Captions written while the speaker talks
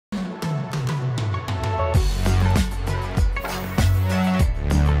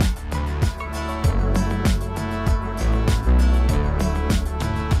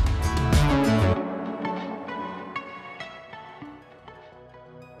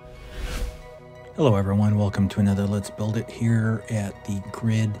Hello everyone, welcome to another Let's Build It here at the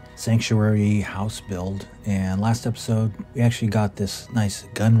Grid Sanctuary house build. And last episode we actually got this nice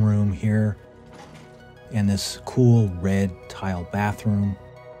gun room here and this cool red tile bathroom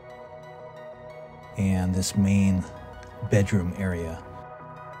and this main bedroom area.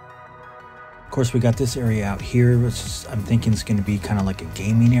 Of course we got this area out here, which I'm thinking is going to be kind of like a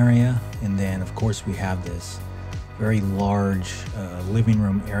gaming area, and then of course we have this very large living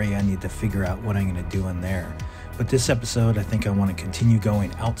room area. I need to figure out what I'm going to do in there. But this episode, I think I want to continue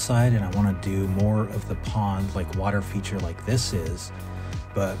going outside, and I want to do more of the pond like water feature like this is,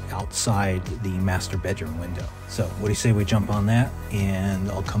 but outside the master bedroom window. So what do you say we jump on that, and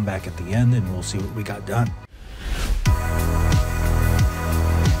I'll come back at the end and we'll see what we got done.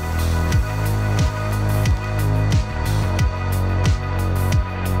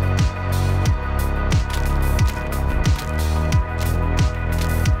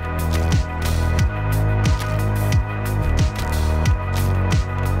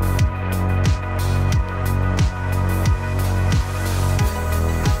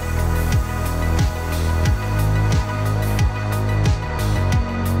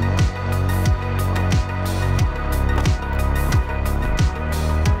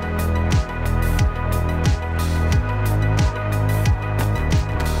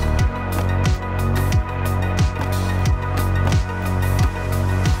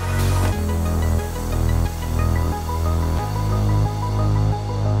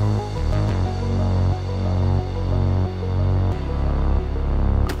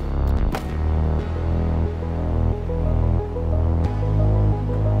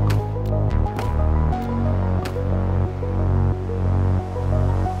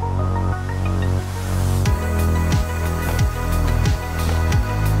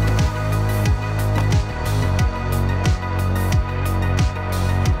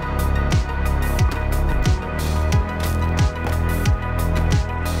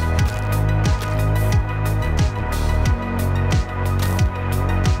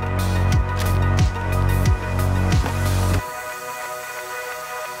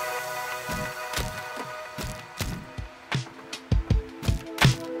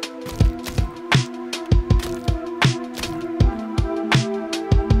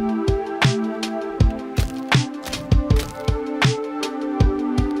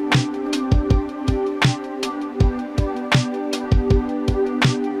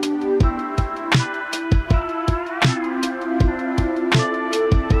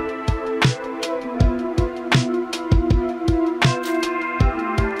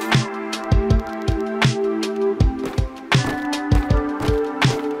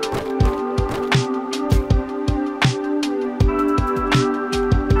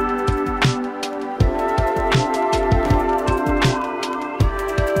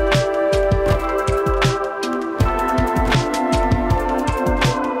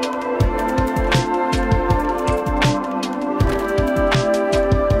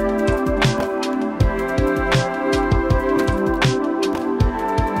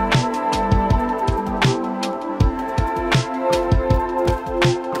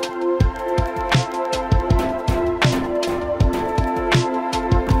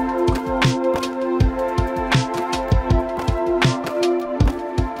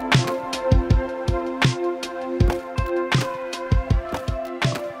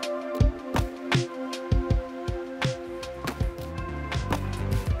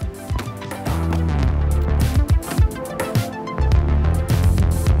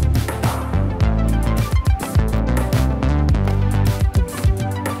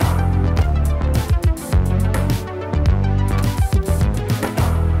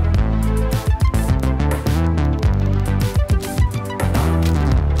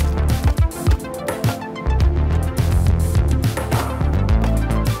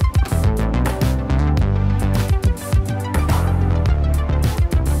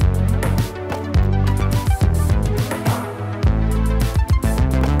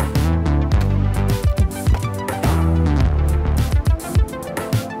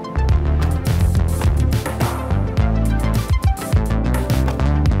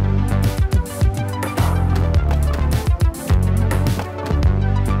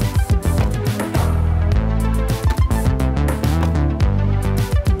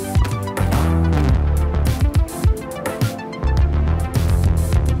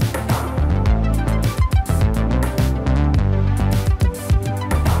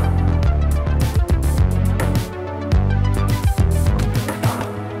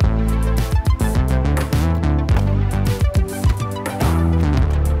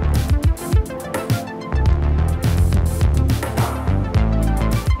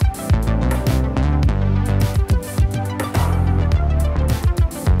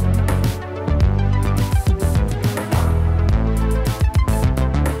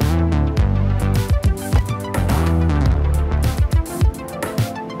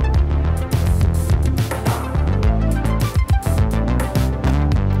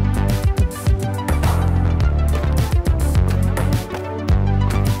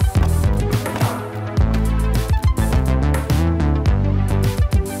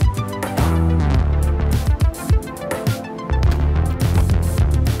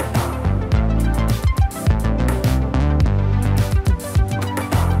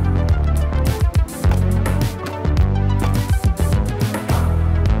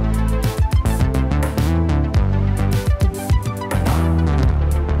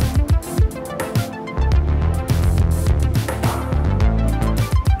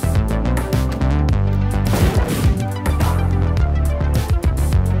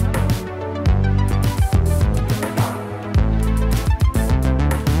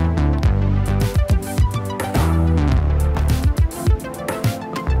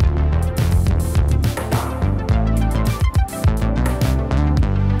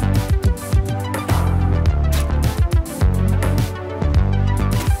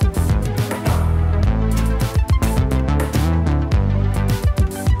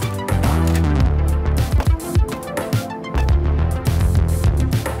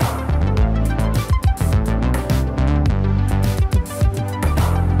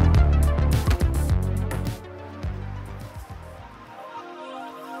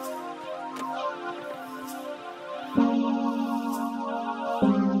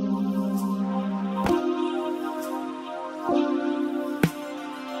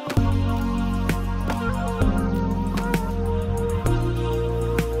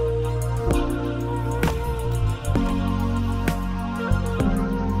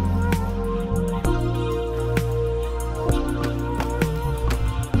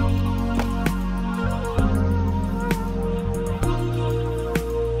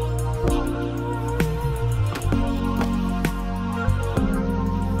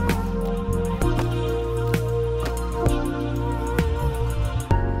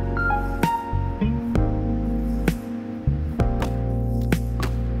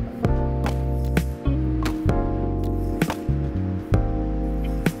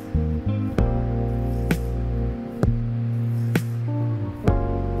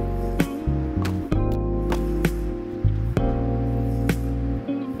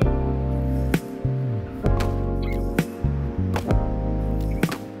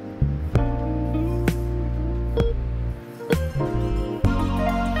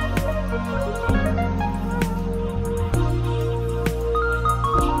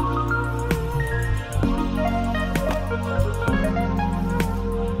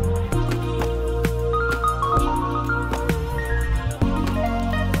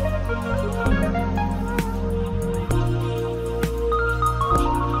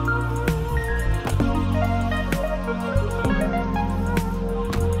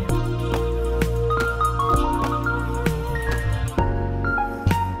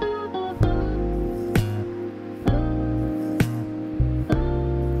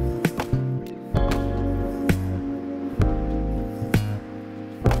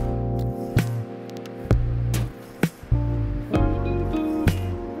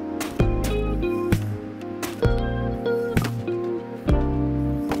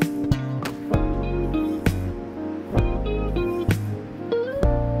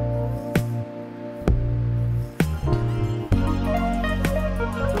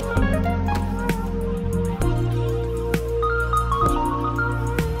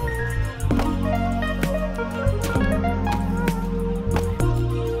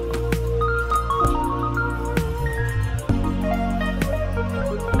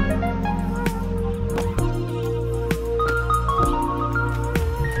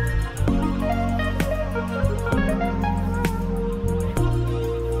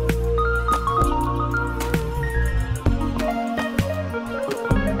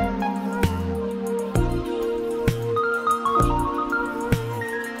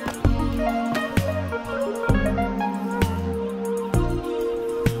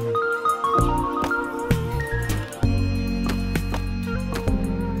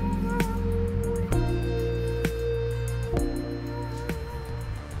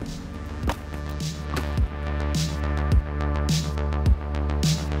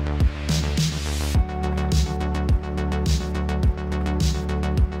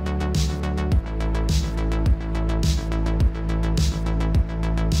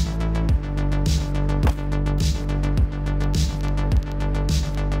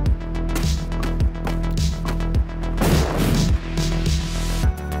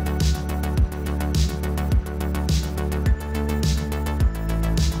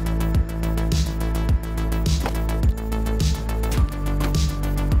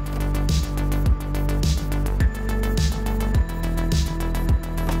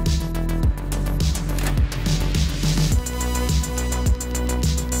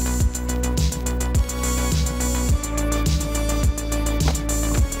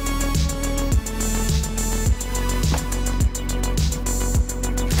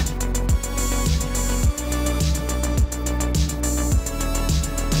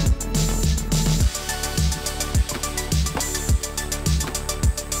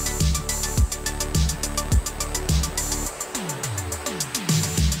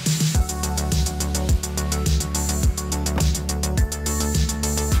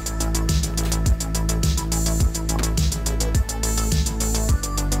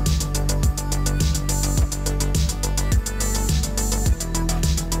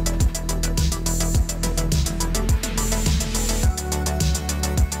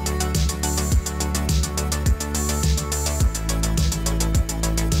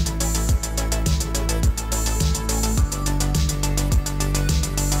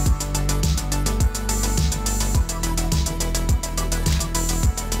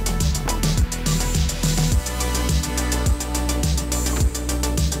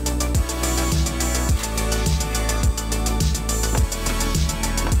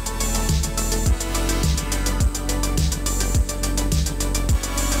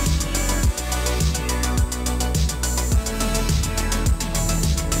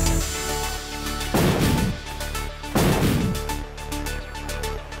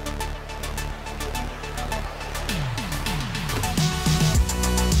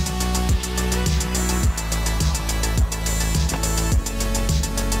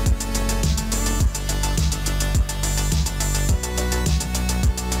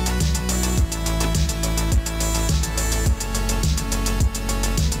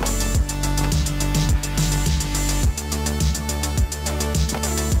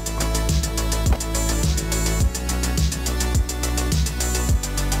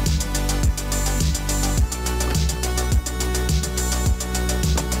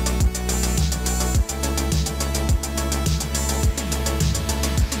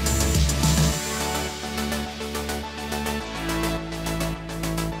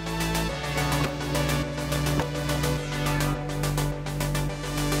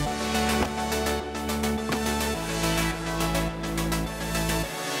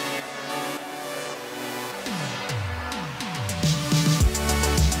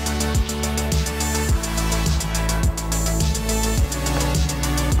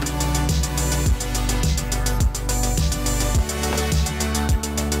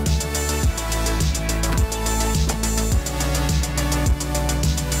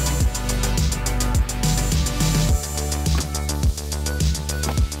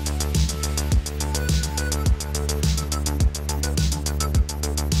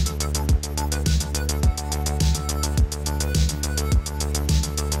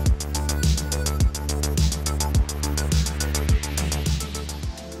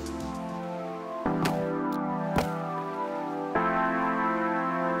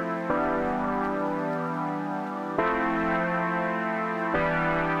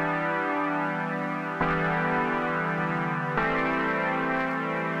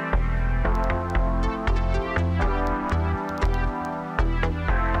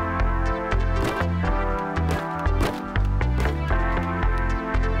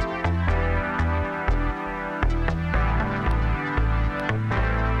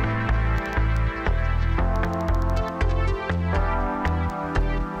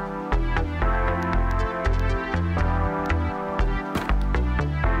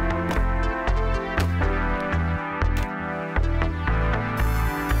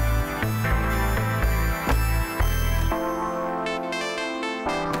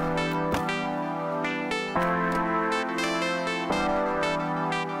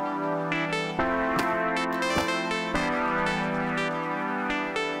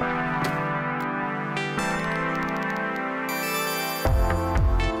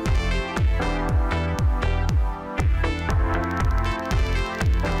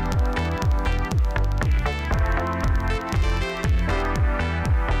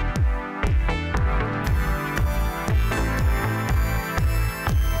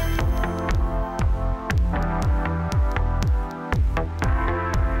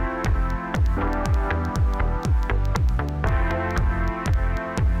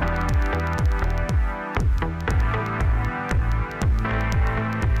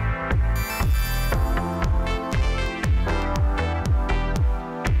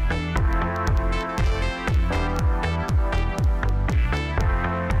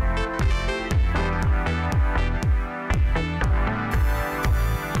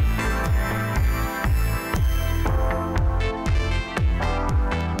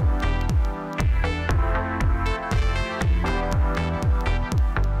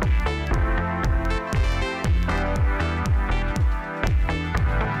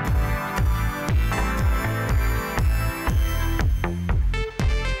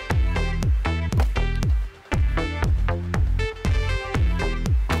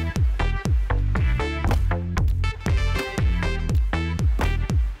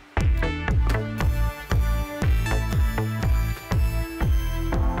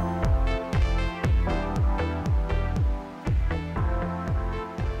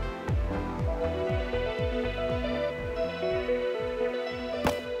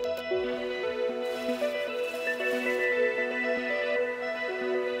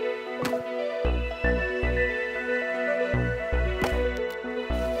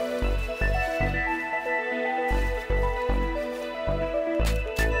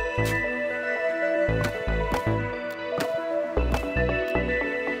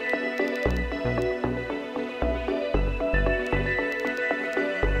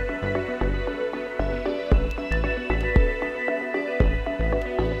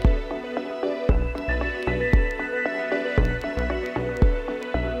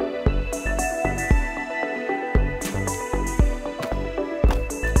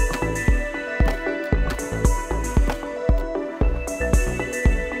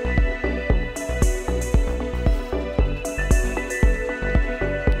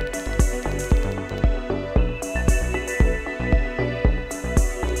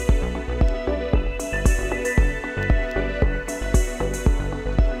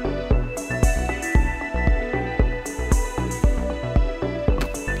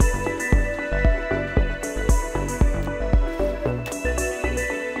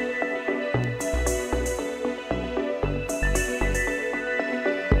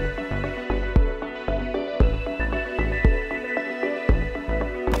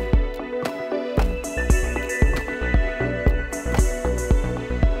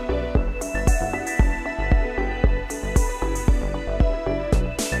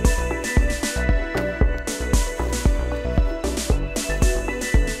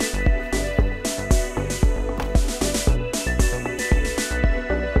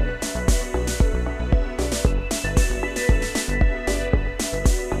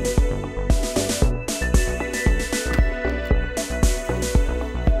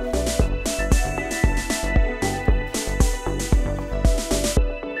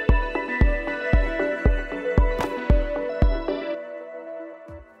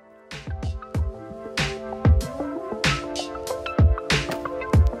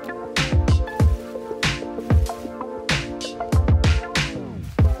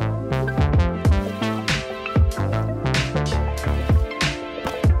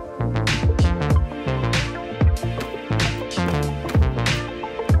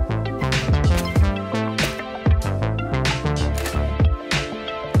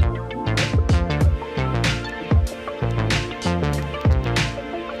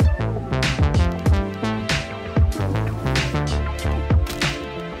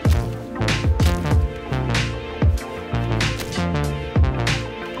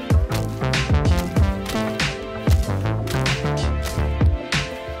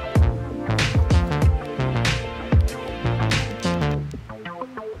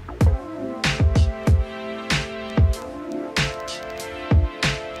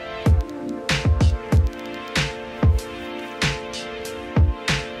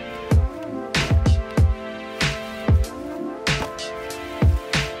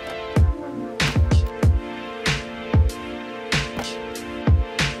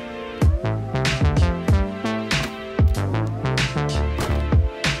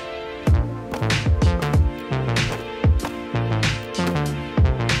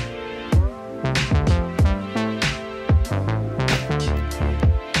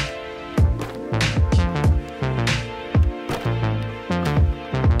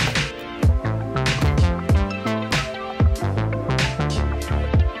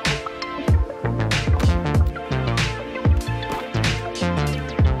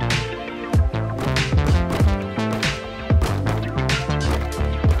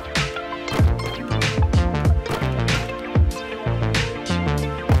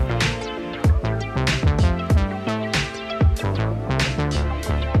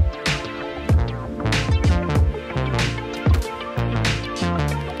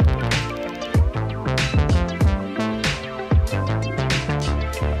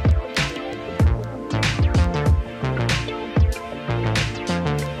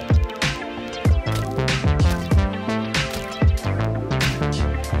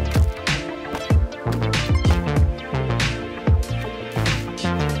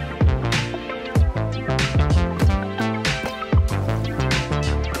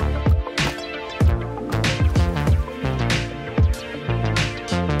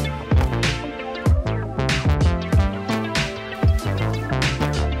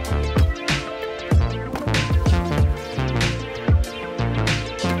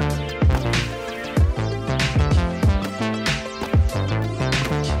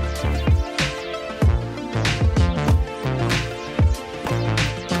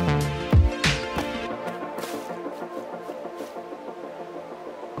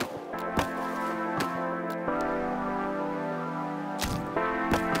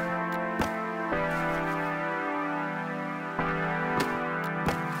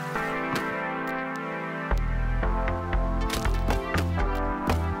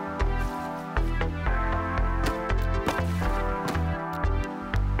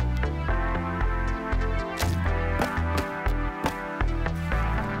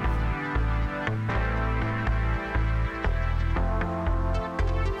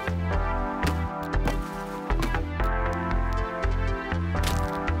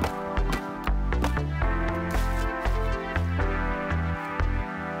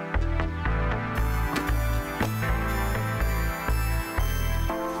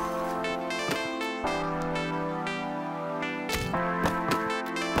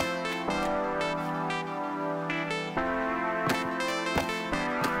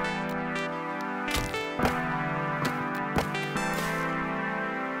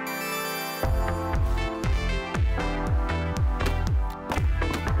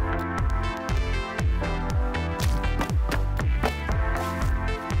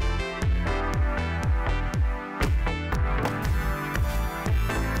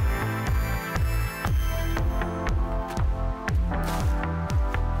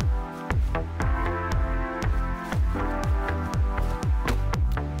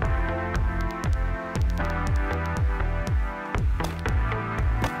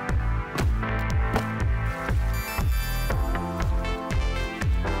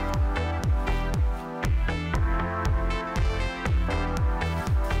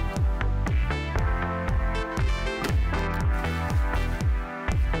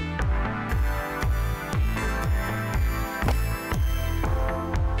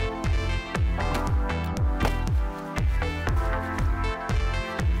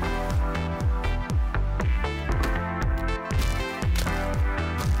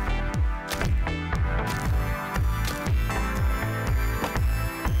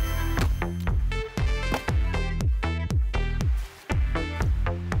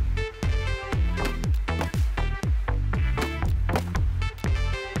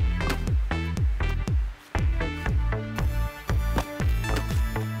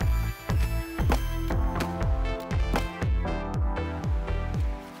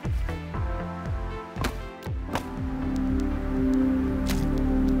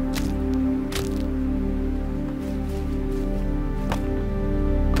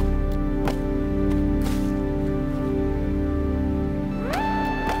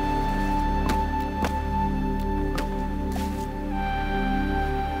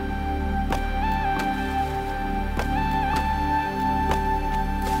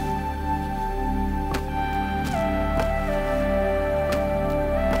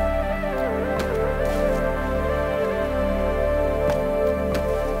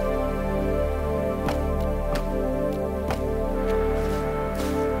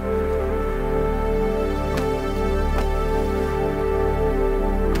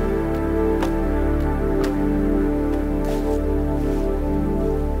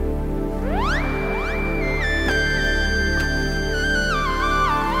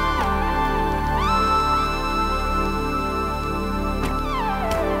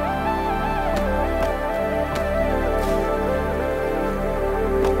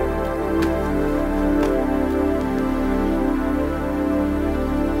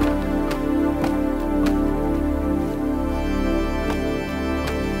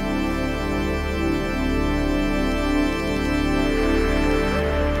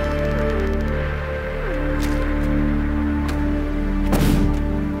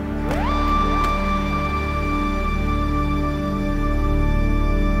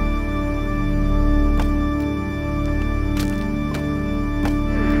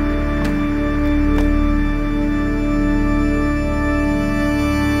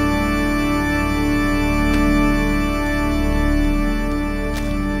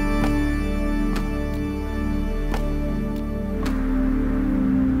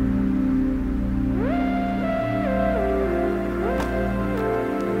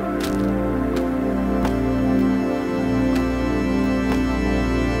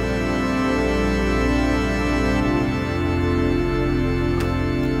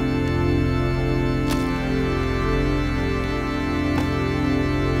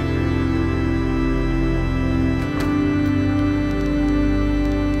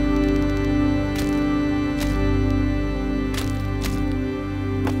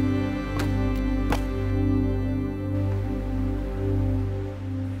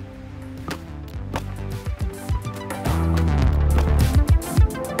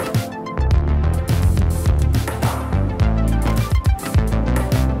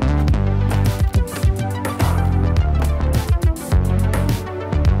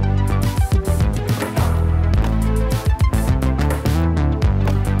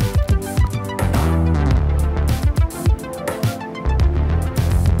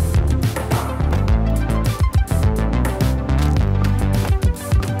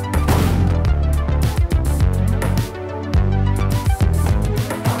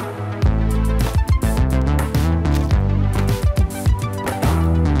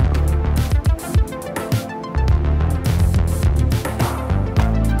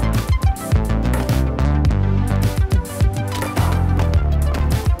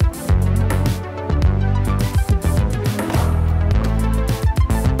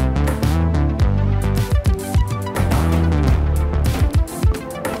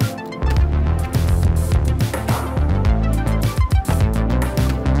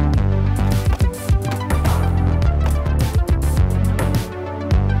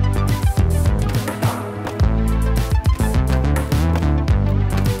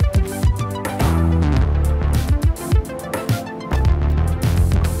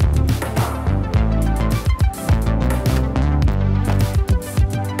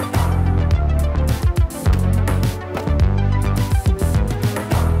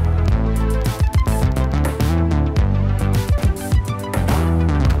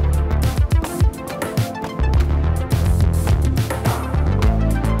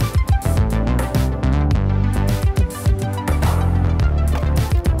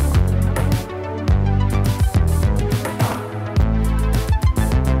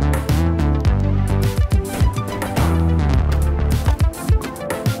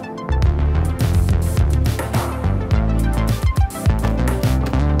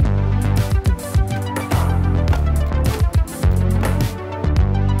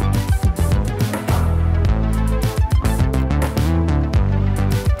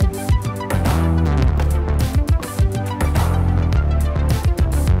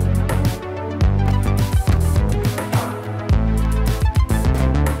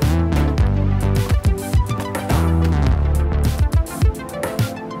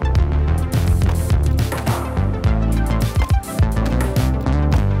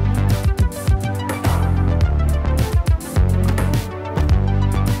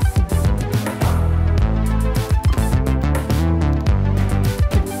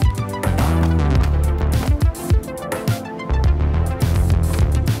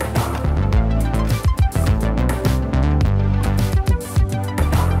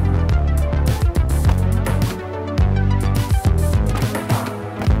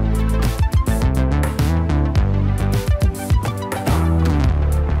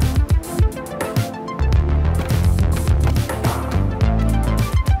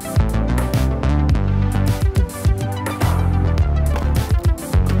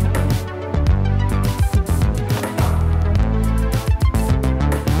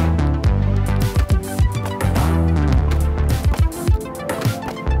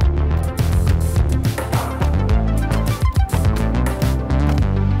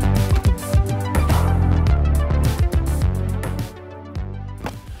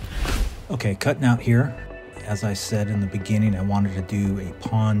 Okay, cutting out here. As I said in the beginning, I wanted to do a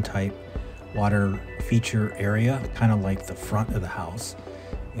pond type water feature area, kind of like the front of the house.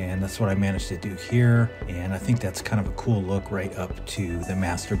 And that's what I managed to do here. And I think that's kind of a cool look right up to the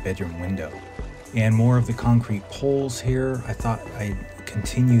master bedroom window. And more of the concrete poles here. I thought I'd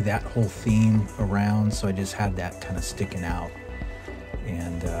continue that whole theme around, so I just had that kind of sticking out.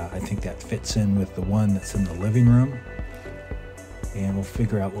 And I think that fits in with the one that's in the living room. And we'll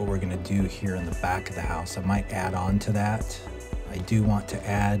figure out what we're gonna do here in the back of the house. I might add on to that. I do want to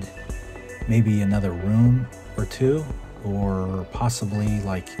add maybe another room or two, or possibly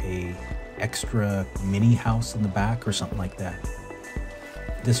like a extra mini house in the back or something like that.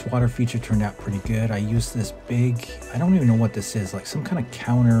 This water feature turned out pretty good. I used this big, I don't even know what this is, like some kind of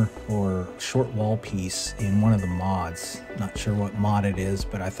counter or short wall piece in one of the mods. Not sure what mod it is,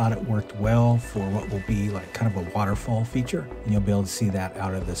 but I thought it worked well for what will be like kind of a waterfall feature. And you'll be able to see that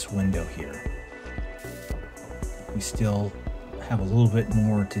out of this window here. We still have a little bit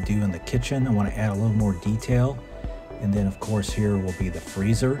more to do in the kitchen. I want to add a little more detail. And then of course here will be the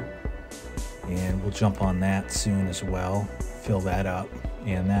freezer. And we'll jump on that soon as well. Fill that up.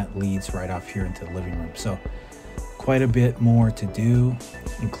 And that leads right off here into the living room. So quite a bit more to do,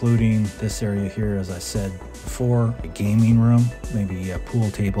 including this area here, as I said before, a gaming room, maybe a pool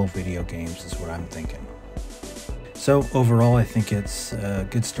table, video games is what I'm thinking. So overall, I think it's a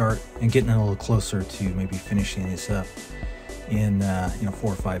good start and getting a little closer to maybe finishing this up in 4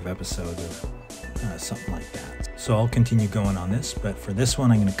 or 5 episodes or something like that. So I'll continue going on this, but for this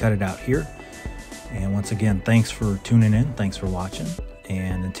one, I'm going to cut it out here. And once again, thanks for tuning in. Thanks for watching.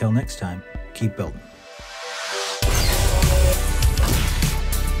 And until next time, keep building.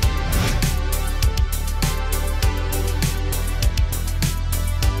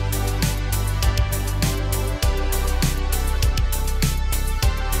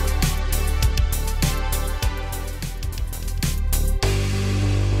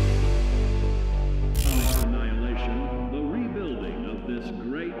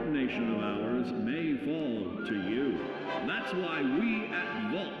 That's why we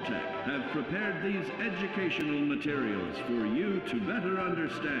at Vault-Tec have prepared these educational materials for you to better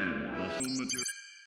understand the material.